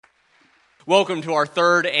Welcome to our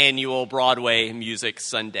third annual Broadway Music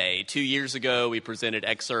Sunday. 2 years ago, we presented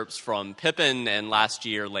excerpts from Pippin, and last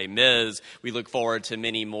year, Les Mis. We look forward to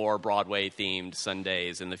many more Broadway-themed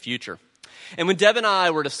Sundays in the future. And when Deb and I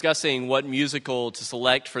were discussing what musical to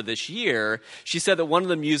select for this year, she said that one of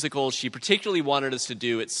the musicals she particularly wanted us to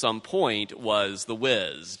do at some point was The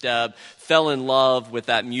Wiz. Deb fell in love with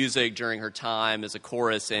that music during her time as a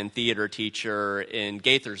chorus and theater teacher in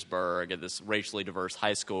Gaithersburg at this racially diverse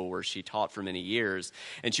high school where she taught for many years.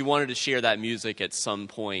 And she wanted to share that music at some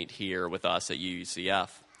point here with us at UUCF.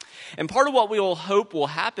 And part of what we will hope will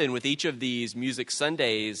happen with each of these Music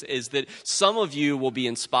Sundays is that some of you will be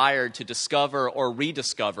inspired to discover or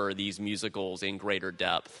rediscover these musicals in greater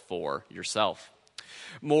depth for yourself.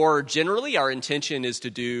 More generally, our intention is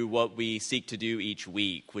to do what we seek to do each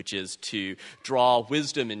week, which is to draw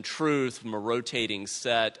wisdom and truth from a rotating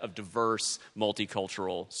set of diverse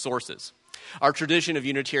multicultural sources. Our tradition of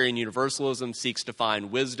Unitarian Universalism seeks to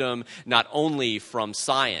find wisdom not only from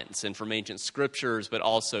science and from ancient scriptures, but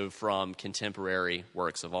also from contemporary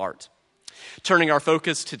works of art. Turning our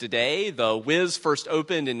focus to today, The Wiz first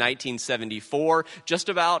opened in 1974, just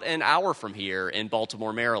about an hour from here in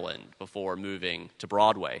Baltimore, Maryland, before moving to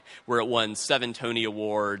Broadway, where it won 7 Tony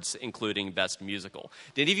Awards, including Best Musical.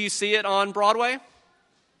 Did any of you see it on Broadway?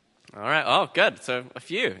 All right. Oh, good. So a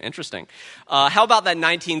few. Interesting. How about that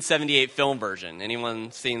 1978 film version?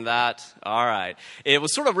 Anyone seen that? All right. It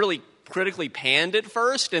was sort of really critically panned at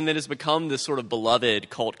first, and then has become this sort of beloved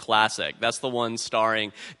cult classic. That's the one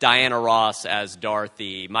starring Diana Ross as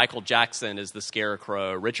Dorothy, Michael Jackson as the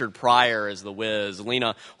Scarecrow, Richard Pryor as the Wiz,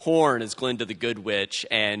 Lena Horne as Glinda the Good Witch,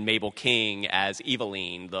 and Mabel King as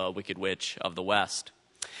Eveline, the Wicked Witch of the West.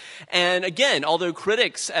 And again, although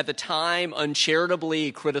critics at the time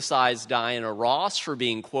uncharitably criticized Diana Ross for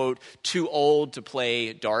being, quote, too old to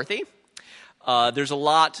play Dorothy, there's a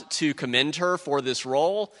lot to commend her for this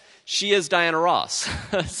role. She is Diana Ross.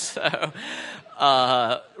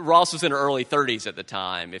 Ross was in her early 30s at the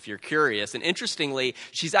time, if you're curious. And interestingly,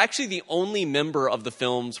 she's actually the only member of the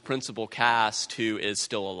film's principal cast who is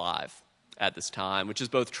still alive at this time, which is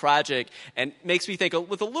both tragic and makes me think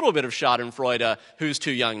with a little bit of schadenfreude, who's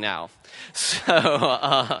too young now. So,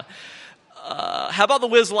 how about The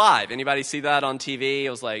Wiz Live? Anybody see that on TV? It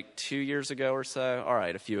was like 2 years ago or so. All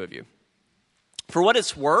right, a few of you. For what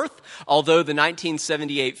it's worth, although the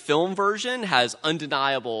 1978 film version has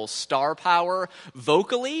undeniable star power,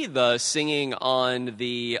 vocally, the singing on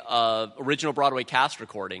the original Broadway cast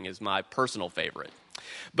recording is my personal favorite.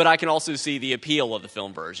 But I can also see the appeal of the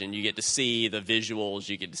film version. You get to see the visuals,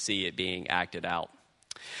 you get to see it being acted out.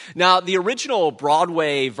 Now, the original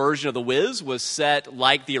Broadway version of The Wiz was set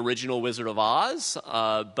like the original Wizard of Oz,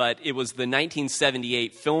 but it was the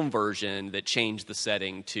 1978 film version that changed the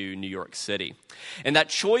setting to New York City. And that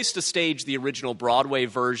choice to stage the original Broadway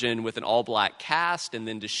version with an all-black cast and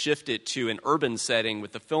then to shift it to an urban setting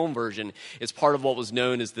with the film version is part of what was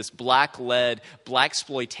known as this black-led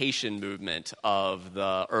blaxploitation movement of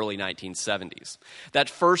the early 1970s. That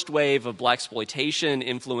first wave of blaxploitation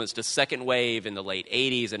influenced a second wave in the late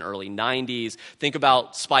 80s and early 90s. Think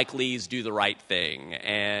about Spike Lee's Do the Right Thing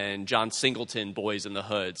and John Singleton, Boys in the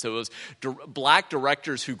Hood. So it was black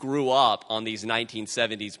directors who grew up on these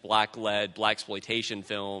 1970s black-led blaxploitation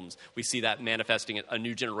films. We see that manifesting a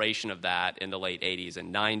new generation of that in the late 80s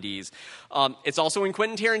and 90s. It's also in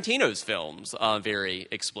Quentin Tarantino's films very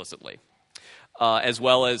explicitly, as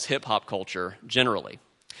well as hip-hop culture generally.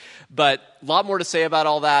 But a lot more to say about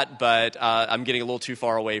all that, but I'm getting a little too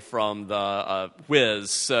far away from the Wiz.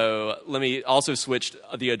 So let me also switch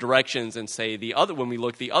the directions and say when we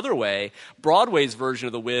look the other way, Broadway's version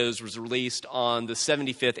of The Wiz was released on the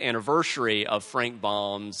 75th anniversary of Frank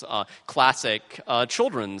Baum's classic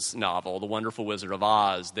children's novel, The Wonderful Wizard of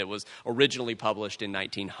Oz, that was originally published in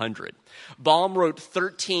 1900. Baum wrote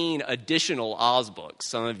 13 additional Oz books.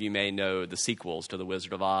 Some of you may know the sequels to The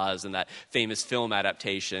Wizard of Oz, and that famous film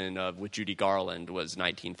adaptation with Judy Garland was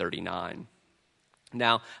 1939.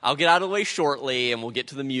 Now, I'll get out of the way shortly and we'll get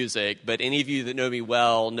to the music, but any of you that know me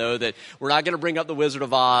well know that we're not going to bring up The Wizard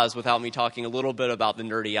of Oz without me talking a little bit about the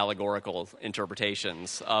nerdy allegorical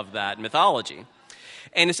interpretations of that mythology.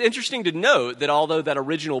 And it's interesting to note that although that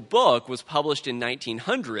original book was published in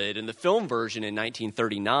 1900 and the film version in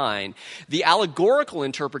 1939, the allegorical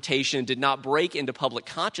interpretation did not break into public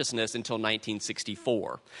consciousness until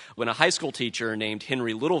 1964, when a high school teacher named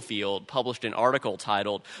Henry Littlefield published an article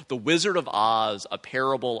titled "The Wizard of Oz, A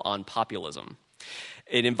Parable on Populism."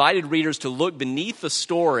 It invited readers to look beneath the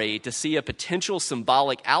story to see a potential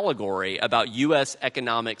symbolic allegory about U.S.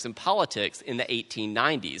 economics and politics in the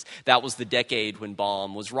 1890s. That was the decade when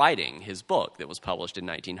Baum was writing his book that was published in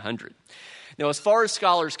 1900. Now, as far as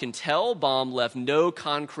scholars can tell, Baum left no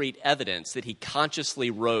concrete evidence that he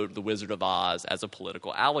consciously wrote The Wizard of Oz as a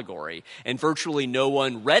political allegory, and virtually no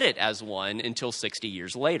one read it as one until 60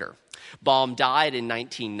 years later. Baum died in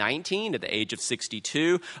 1919 at the age of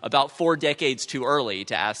 62, about 4 decades too early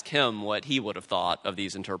to ask him what he would have thought of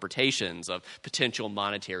these interpretations of potential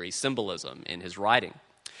monetary symbolism in his writing.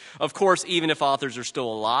 Of course, even if authors are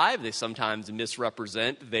still alive, they sometimes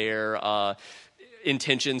misrepresent their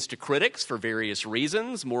intentions to critics for various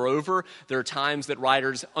reasons. Moreover, there are times that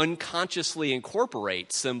writers unconsciously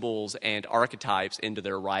incorporate symbols and archetypes into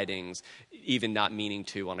their writings, even not meaning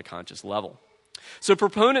to on a conscious level. So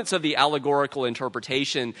proponents of the allegorical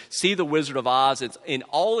interpretation see The Wizard of Oz in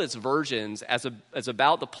all its versions as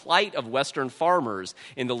about the plight of Western farmers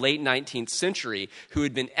in the late 19th century who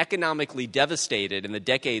had been economically devastated in the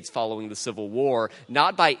decades following the Civil War,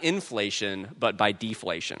 not by inflation, but by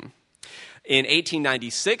deflation. In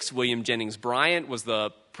 1896, William Jennings Bryan was the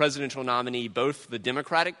presidential nominee both for the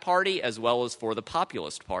Democratic Party as well as for the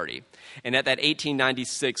Populist Party. And at that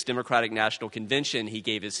 1896 Democratic National Convention, he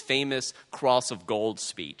gave his famous Cross of Gold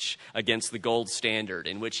speech against the gold standard,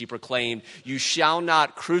 in which he proclaimed, "You shall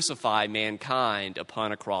not crucify mankind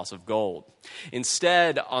upon a cross of gold."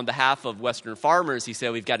 Instead, on behalf of Western farmers, he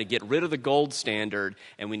said we've got to get rid of the gold standard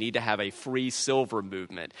and we need to have a free silver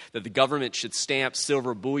movement, that the government should stamp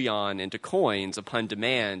silver bullion into coins upon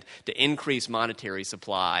demand to increase monetary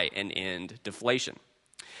supply and end deflation.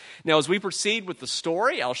 Now, as we proceed with the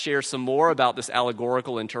story, I'll share some more about this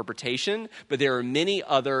allegorical interpretation, but there are many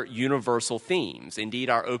other universal themes. Indeed,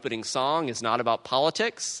 our opening song is not about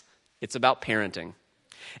politics, it's about parenting.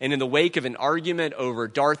 And in the wake of an argument over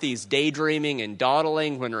Dorothy's daydreaming and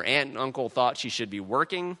dawdling when her aunt and uncle thought she should be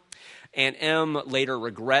working, Aunt Em later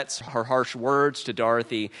regrets her harsh words to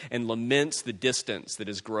Dorothy and laments the distance that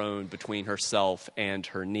has grown between herself and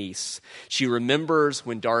her niece. She remembers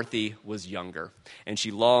when Dorothy was younger, and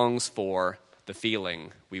she longs for the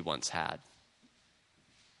feeling we once had.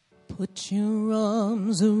 Put your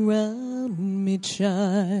arms around me,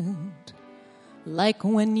 child, like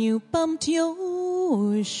when you bumped your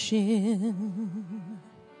shin.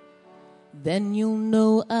 Then you'll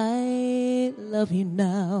know I love you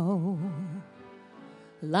now,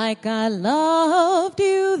 like I loved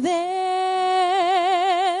you then.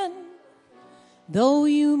 Though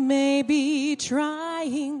you may be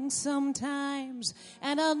trying sometimes,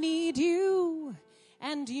 and I'll need you,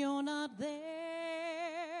 and you're not there.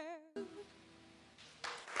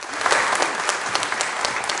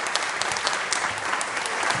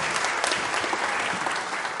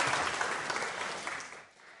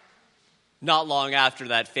 Not long after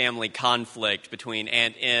that family conflict between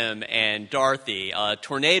Aunt Em and Dorothy, a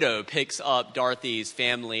tornado picks up Dorothy's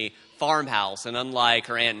family farmhouse, and unlike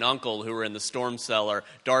her aunt and uncle who were in the storm cellar,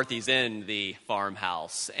 Dorothy's in the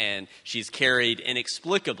farmhouse, and she's carried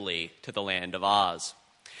inexplicably to the land of Oz.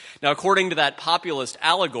 Now, according to that populist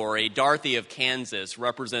allegory, Dorothy of Kansas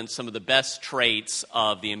represents some of the best traits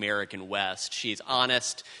of the American West. She's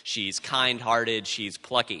honest, she's kind-hearted, she's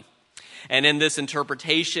plucky. And in this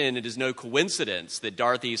interpretation, it is no coincidence that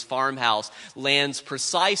Dorothy's farmhouse lands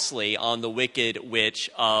precisely on the wicked witch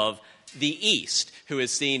of the East, who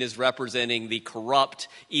is seen as representing the corrupt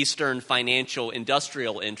Eastern financial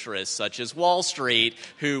industrial interests, such as Wall Street,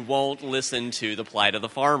 who won't listen to the plight of the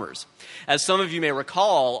farmers. As some of you may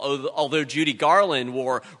recall, although Judy Garland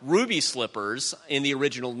wore ruby slippers in the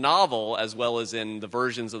original novel, as well as in the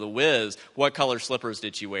versions of The Wiz, what color slippers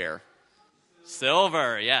did she wear?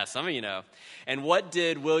 Silver, yeah, some of you know. And what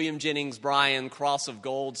did William Jennings Bryan Cross of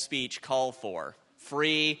Gold speech call for?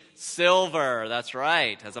 Free silver, that's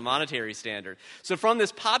right, as a monetary standard. So from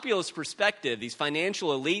this populist perspective, these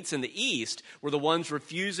financial elites in the East were the ones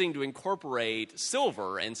refusing to incorporate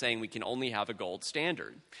silver and saying we can only have a gold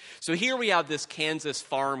standard. So here we have this Kansas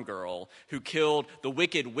farm girl who killed the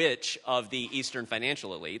wicked witch of the Eastern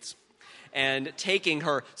financial elites and taking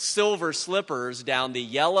her silver slippers down the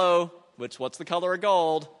yellow, what's the color of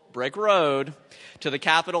gold? Brick road, to the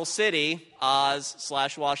capital city,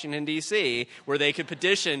 Oz/Washington, D.C., where they could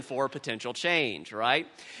petition for potential change, right?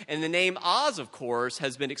 And the name Oz, of course,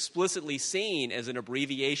 has been explicitly seen as an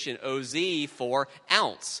abbreviation, OZ, for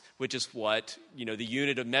ounce, which is what, the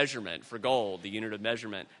unit of measurement for gold, the unit of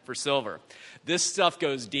measurement for silver. This stuff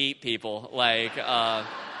goes deep, people.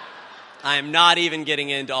 I'm not even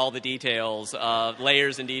getting into all the details,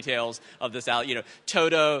 layers and details of this out.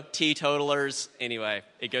 Toto, teetotalers. Anyway,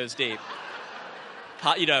 it goes deep.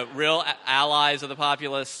 real allies of the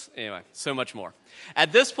populace. Anyway, so much more.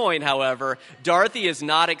 At this point, however, Dorothy is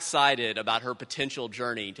not excited about her potential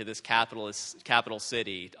journey to this capital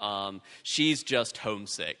city. She's just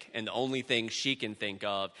homesick, and the only thing she can think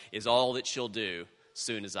of is all that she'll do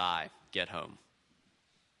soon as I get home.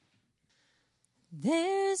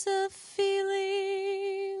 There's a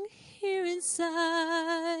feeling here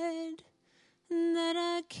inside that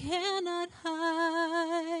I cannot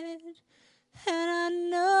hide, and I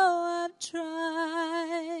know I've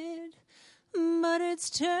tried, but it's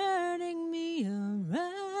turning me around.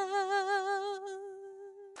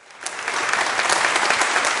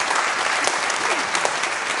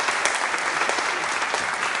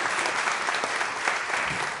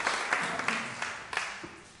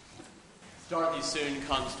 Dorothy soon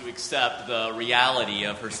comes to accept the reality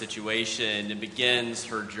of her situation and begins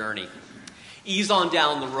her journey. Ease on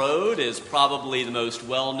Down the Road is probably the most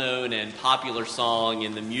well-known and popular song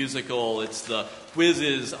in the musical. It's the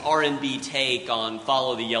Wiz's R&B take on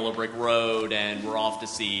Follow the Yellow Brick Road, and we're off to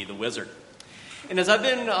see the wizard. And as I've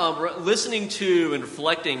been listening to and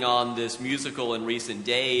reflecting on this musical in recent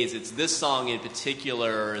days, it's this song in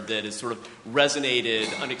particular that has sort of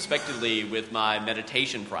resonated unexpectedly with my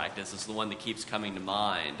meditation practice. It's the one that keeps coming to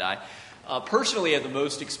mind. I personally have the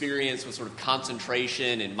most experience with sort of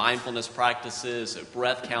concentration and mindfulness practices, so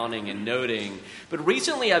breath counting and noting. But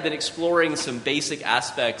recently I've been exploring some basic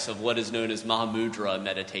aspects of what is known as Mahamudra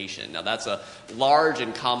meditation. Now that's a large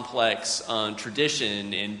and complex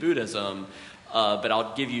tradition in Buddhism, but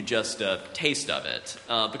I'll give you just a taste of it.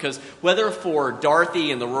 Because whether for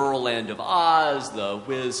Dorothy in the rural land of Oz, the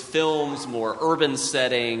Wiz film's more urban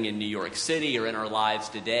setting in New York City, or in our lives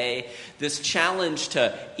today, this challenge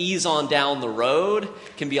to ease on down the road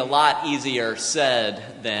can be a lot easier said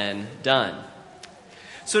than done.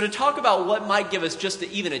 So to talk about what might give us just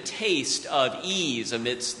even a taste of ease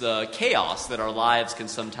amidst the chaos that our lives can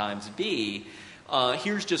sometimes be,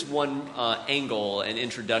 here's just one angle and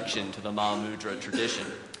introduction to the Mahamudra tradition.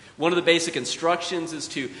 One of the basic instructions is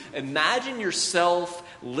to imagine yourself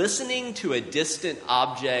listening to a distant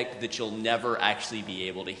object that you'll never actually be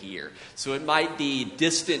able to hear. So it might be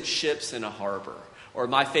distant ships in a harbor, or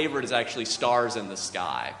my favorite is actually stars in the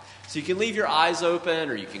sky. So you can leave your eyes open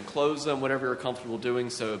or you can close them, whatever you're comfortable doing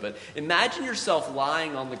so, but imagine yourself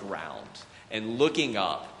lying on the ground and looking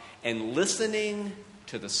up and listening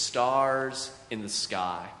to the stars in the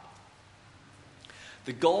sky.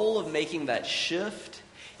 The goal of making that shift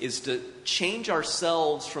is to change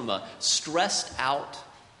ourselves from a stressed out,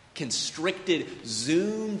 constricted,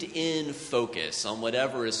 zoomed in focus on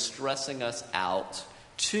whatever is stressing us out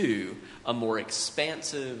to a more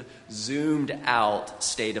expansive, zoomed out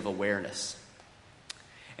state of awareness.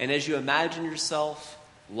 And as you imagine yourself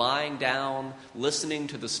lying down, listening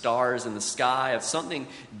to the stars in the sky, if something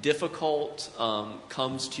difficult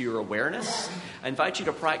comes to your awareness, I invite you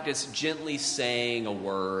to practice gently saying a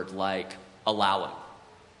word like allowing,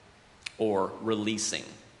 or releasing,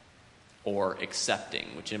 or accepting,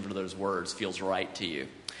 whichever of those words feels right to you.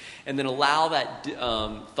 And then allow that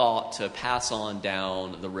thought to pass on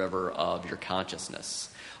down the river of your consciousness.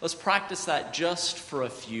 Let's practice that just for a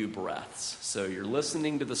few breaths. So you're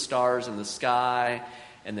listening to the stars in the sky,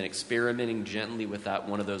 and then experimenting gently with that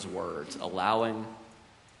one of those words, allowing,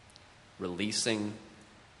 releasing,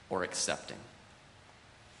 or accepting.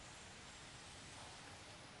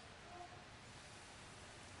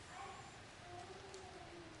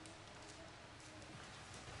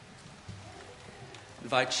 I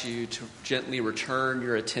invite you to gently return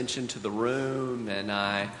your attention to the room, and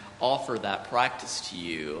I offer that practice to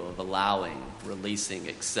you of allowing, releasing,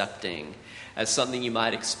 accepting as something you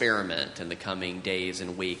might experiment in the coming days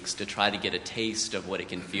and weeks to try to get a taste of what it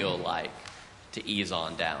can feel like to ease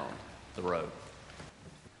on down the road.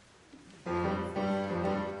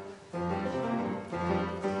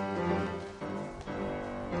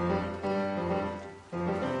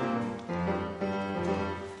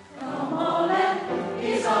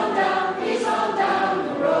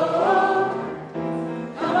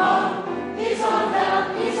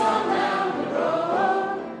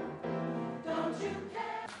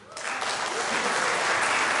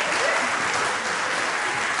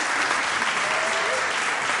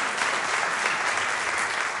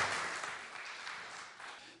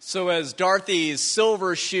 So as Dorothy's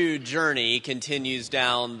silver-shoed journey continues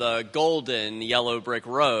down the golden yellow brick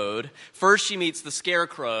road, first she meets the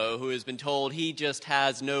Scarecrow, who has been told he just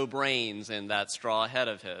has no brains in that straw head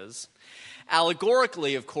of his.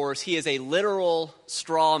 Allegorically, of course, he is a literal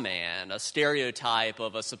straw man, a stereotype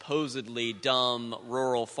of a supposedly dumb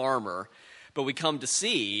rural farmer. But we come to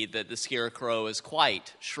see that the Scarecrow is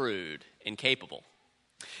quite shrewd and capable.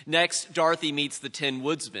 Next, Dorothy meets the Tin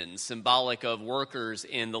Woodsmen, symbolic of workers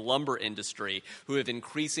in the lumber industry who have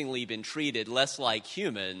increasingly been treated less like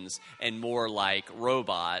humans and more like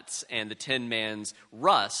robots. And the Tin Man's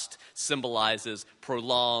rust symbolizes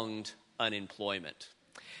prolonged unemployment.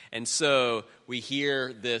 And so we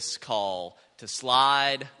hear this call to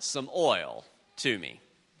slide some oil to me.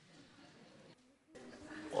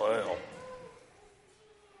 Oil.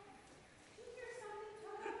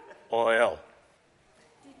 Oil.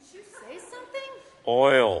 Did you say something?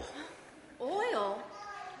 Oil. Oil?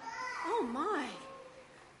 Oh, my.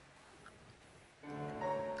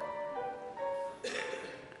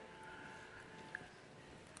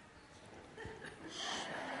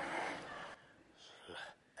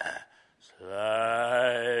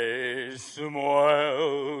 Slide some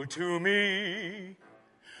oil to me.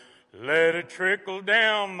 Let it trickle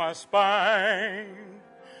down my spine.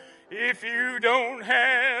 If you don't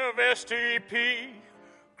have STP,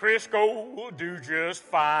 Crisco will do just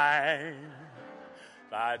fine.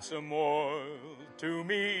 Slide some oil to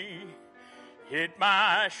me. Hit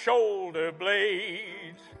my shoulder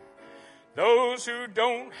blades. Those who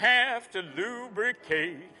don't have to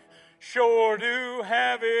lubricate sure do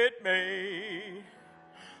have it made.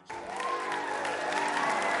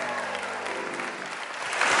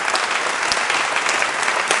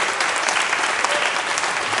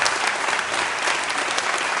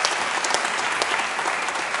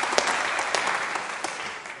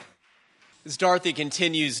 As Dorothy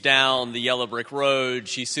continues down the yellow brick road,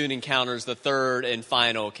 she soon encounters the third and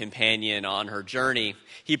final companion on her journey.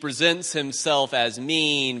 He presents himself as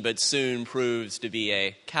mean, but soon proves to be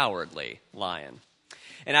a cowardly lion.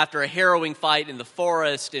 And after a harrowing fight in the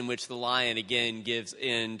forest, in which the lion again gives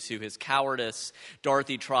in to his cowardice,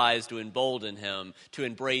 Dorothy tries to embolden him to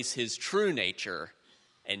embrace his true nature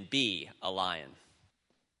and be a lion.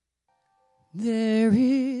 There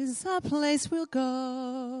is a place we'll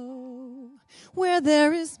go where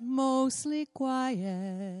there is mostly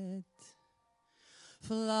quiet,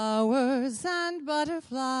 flowers and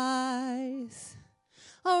butterflies,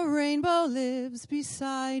 a rainbow lives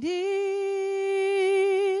beside it.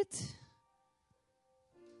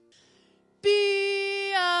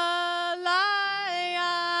 Be a lion.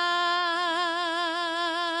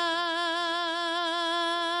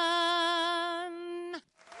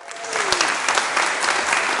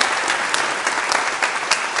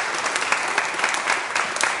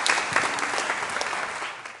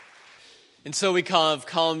 And so we have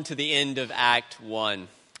come to the end of Act 1.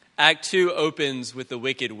 Act 2 opens with the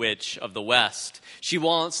Wicked Witch of the West. She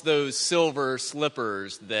wants those silver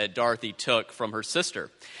slippers that Dorothy took from her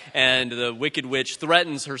sister. And the Wicked Witch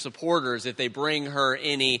threatens her supporters if they bring her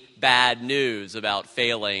any bad news about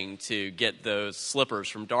failing to get those slippers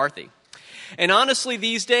from Dorothy. And honestly,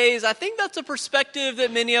 these days, I think that's a perspective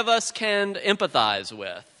that many of us can empathize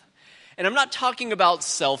with. And I'm not talking about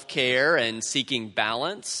self-care and seeking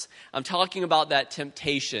balance. I'm talking about that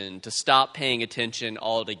temptation to stop paying attention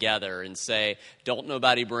altogether and say, don't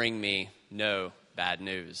nobody bring me no bad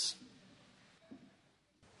news.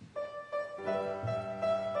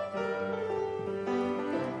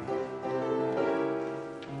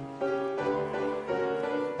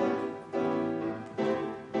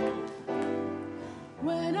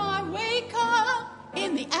 When I wake up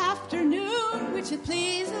in the afternoon, which it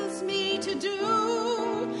pleases me to do,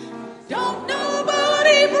 don't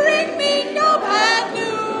nobody bring me no bad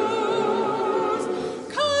news,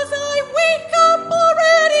 'cause I wake up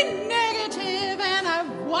already negative and I've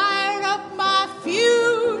wired up my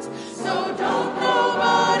fuse. So don't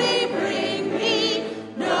nobody bring me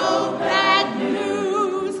no bad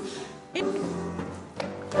news.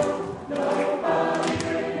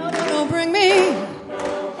 No, don't bring me.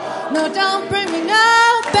 No, don't bring me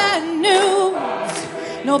no bad news.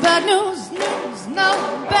 No bad news, no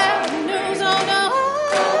bad news, oh no.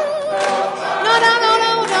 No,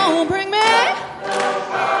 don't bring me.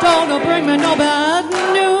 Don't bring me no bad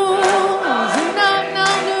news. No,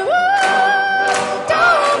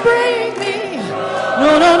 don't bring me.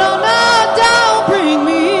 No, don't bring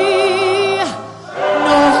me.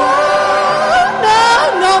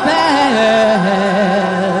 No bad news.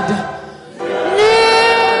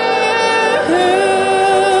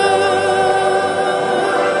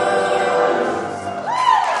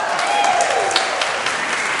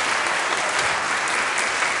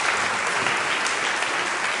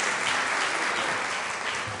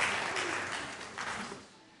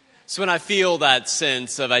 So when I feel that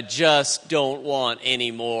sense of I just don't want any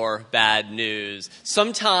more bad news,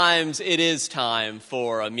 sometimes it is time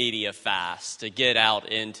for a media fast, to get out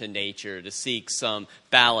into nature, to seek some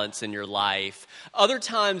balance in your life. Other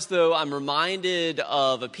times, though, I'm reminded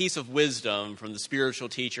of a piece of wisdom from the spiritual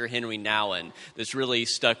teacher Henry Nouwen that's really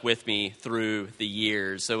stuck with me through the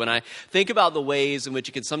years. So when I think about the ways in which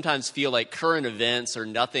it can sometimes feel like current events are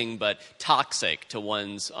nothing but toxic to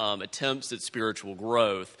one's attempts at spiritual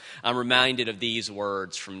growth, I'm reminded of these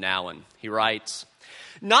words from Nouwen. He writes,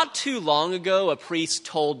 "Not too long ago, a priest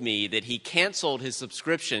told me that he canceled his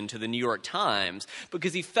subscription to the New York Times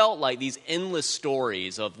because he felt like these endless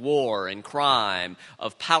stories of war and crime,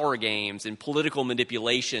 of power games and political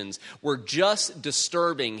manipulations were just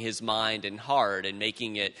disturbing his mind and heart and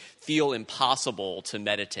making it feel impossible to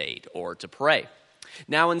meditate or to pray."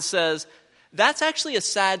 Nouwen says, "That's actually a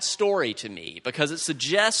sad story to me because it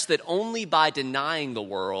suggests that only by denying the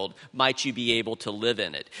world might you be able to live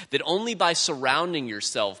in it, that only by surrounding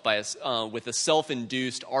yourself with a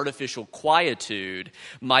self-induced artificial quietude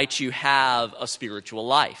might you have a spiritual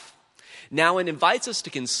life." Now, it invites us to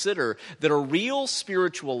consider that a real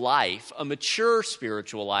spiritual life, a mature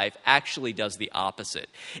spiritual life, actually does the opposite.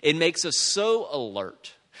 It makes us so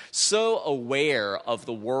alert, so aware of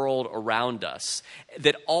the world around us,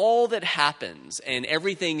 that all that happens and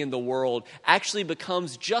everything in the world actually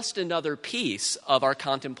becomes just another piece of our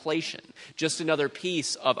contemplation, just another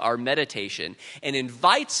piece of our meditation, and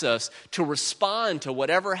invites us to respond to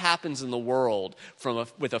whatever happens in the world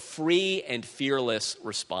with a free and fearless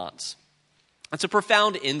response. It's a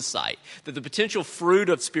profound insight that the potential fruit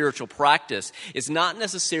of spiritual practice is not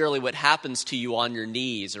necessarily what happens to you on your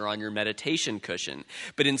knees or on your meditation cushion,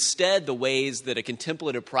 but instead the ways that a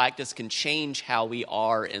contemplative practice can change how we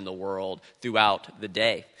are in the world throughout the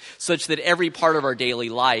day, such that every part of our daily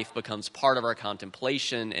life becomes part of our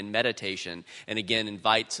contemplation and meditation, and again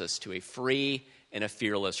invites us to a free and a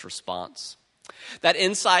fearless response. That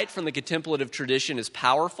insight from the contemplative tradition is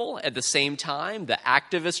powerful. At the same time, the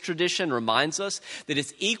activist tradition reminds us that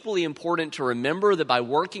it's equally important to remember that by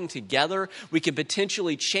working together, we can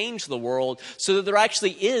potentially change the world so that there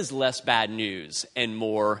actually is less bad news and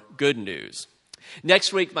more good news.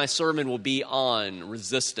 Next week, my sermon will be on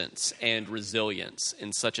resistance and resilience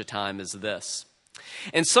in such a time as this.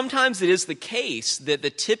 And sometimes it is the case that the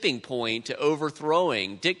tipping point to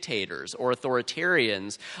overthrowing dictators or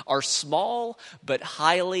authoritarians are small but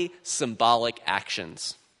highly symbolic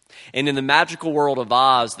actions. And in the magical world of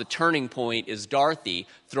Oz, the turning point is Dorothy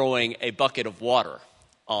throwing a bucket of water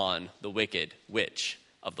on the Wicked Witch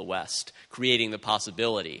of the West, creating the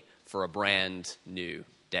possibility for a brand new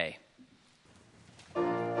day.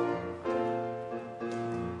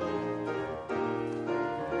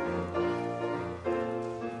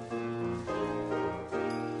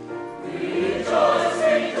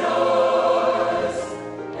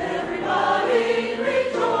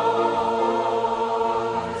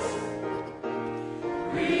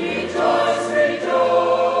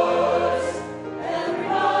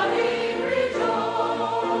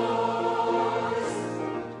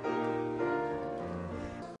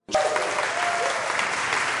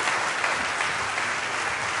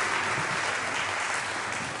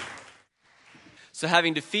 So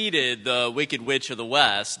having defeated the Wicked Witch of the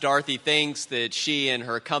West, Dorothy thinks that she and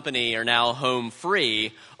her company are now home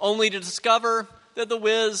free, only to discover that the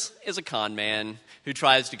Wiz is a con man who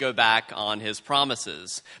tries to go back on his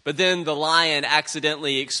promises. But then the lion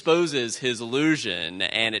accidentally exposes his illusion,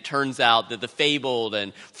 and it turns out that the fabled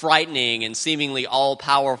and frightening and seemingly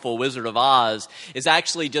all-powerful Wizard of Oz is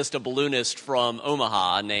actually just a balloonist from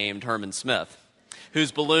Omaha named Herman Smith,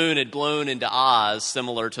 whose balloon had blown into Oz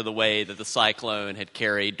similar to the way that the cyclone had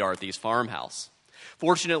carried Dorothy's farmhouse.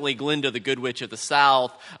 Fortunately, Glinda, the Good Witch of the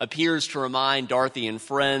South, appears to remind Dorothy and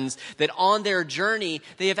friends that on their journey,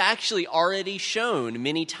 they have actually already shown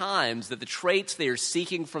many times that the traits they are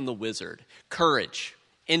seeking from the wizard, courage,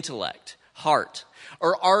 intellect, heart,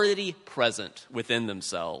 are already present within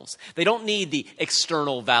themselves. They don't need the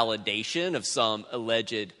external validation of some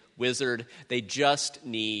alleged wizard. They just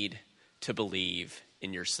need to believe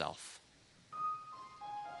in yourself.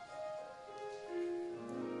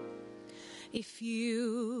 If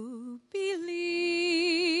you believe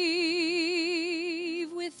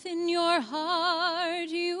within your heart,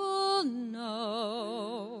 you'll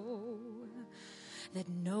know that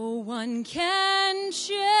no one can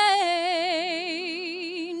change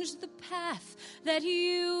the path that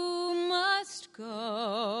you must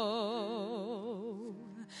go.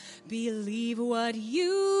 Believe what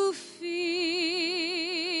you feel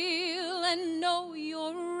and know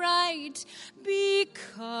you're right,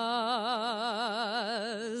 because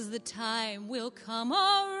the time will come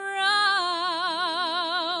around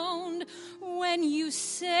when you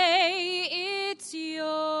say it's yours.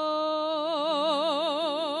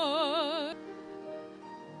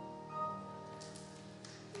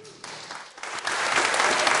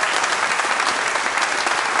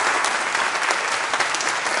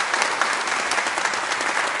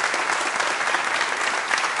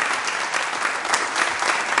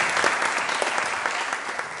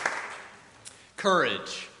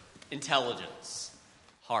 Courage, intelligence,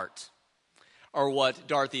 heart are what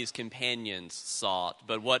Dorothy's companions sought.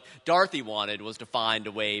 But what Dorothy wanted was to find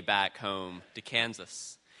a way back home to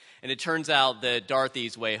Kansas. And it turns out that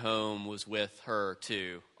Dorothy's way home was with her,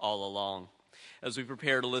 too, all along. As we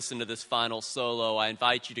prepare to listen to this final solo, I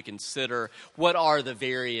invite you to consider what are the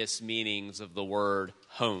various meanings of the word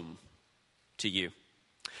home to you.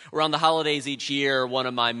 Around the holidays each year, one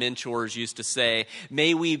of my mentors used to say,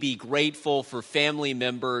 may we be grateful for family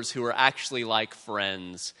members who are actually like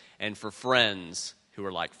friends and for friends who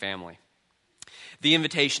are like family. The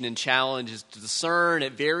invitation and challenge is to discern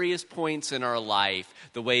at various points in our life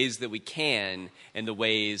the ways that we can and the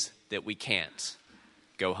ways that we can't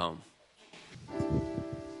go home.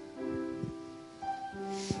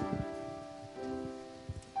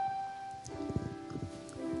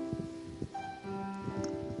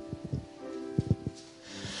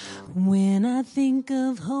 When I think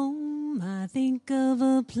of home, I think of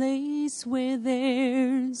a place where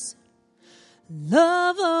there's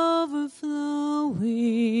love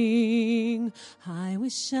overflowing. I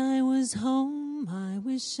wish I was home. I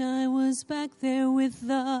wish I was back there with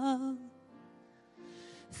the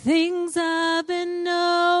things I've been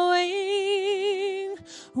knowing.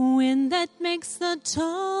 Wind that makes the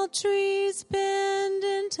tall trees bend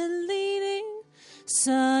into leaning.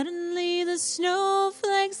 Suddenly the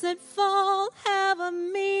snowflakes that fall have a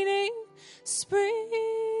meaning, sprinkling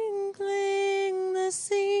the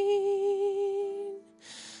scene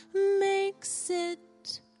makes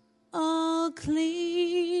it all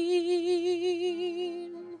clean.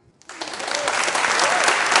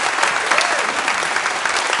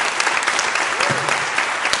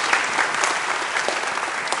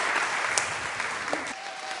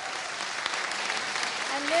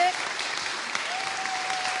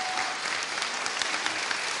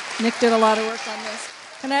 Nick did a lot of work on this.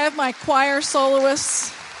 Can I have my choir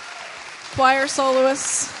soloists?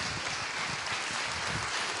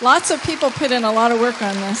 Lots of people put in a lot of work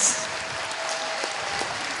on this.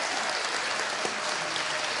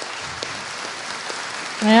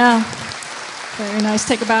 Yeah. Very nice.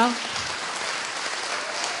 Take a bow.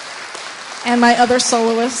 And my other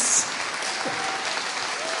soloists.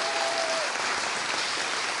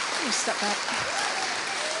 Let me step back.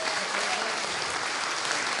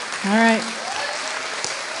 All right.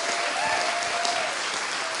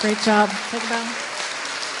 Great job. Take a bow.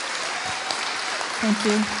 Thank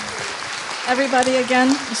you. Everybody again,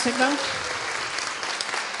 just take a bow.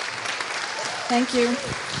 Thank you.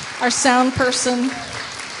 Our sound person.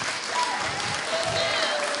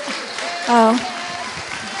 Oh.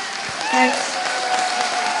 Thanks.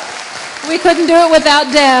 We couldn't do it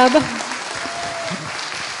without Deb.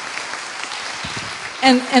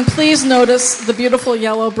 And please notice the beautiful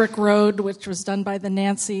yellow brick road, which was done by the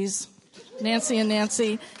Nancys, Nancy and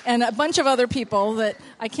Nancy, and a bunch of other people that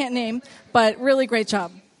I can't name, but really great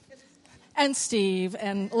job. And Steve,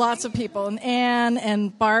 and lots of people, and Anne,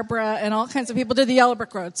 and Barbara, and all kinds of people did the yellow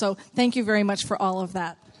brick road. So thank you very much for all of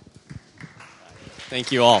that.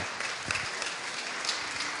 Thank you all.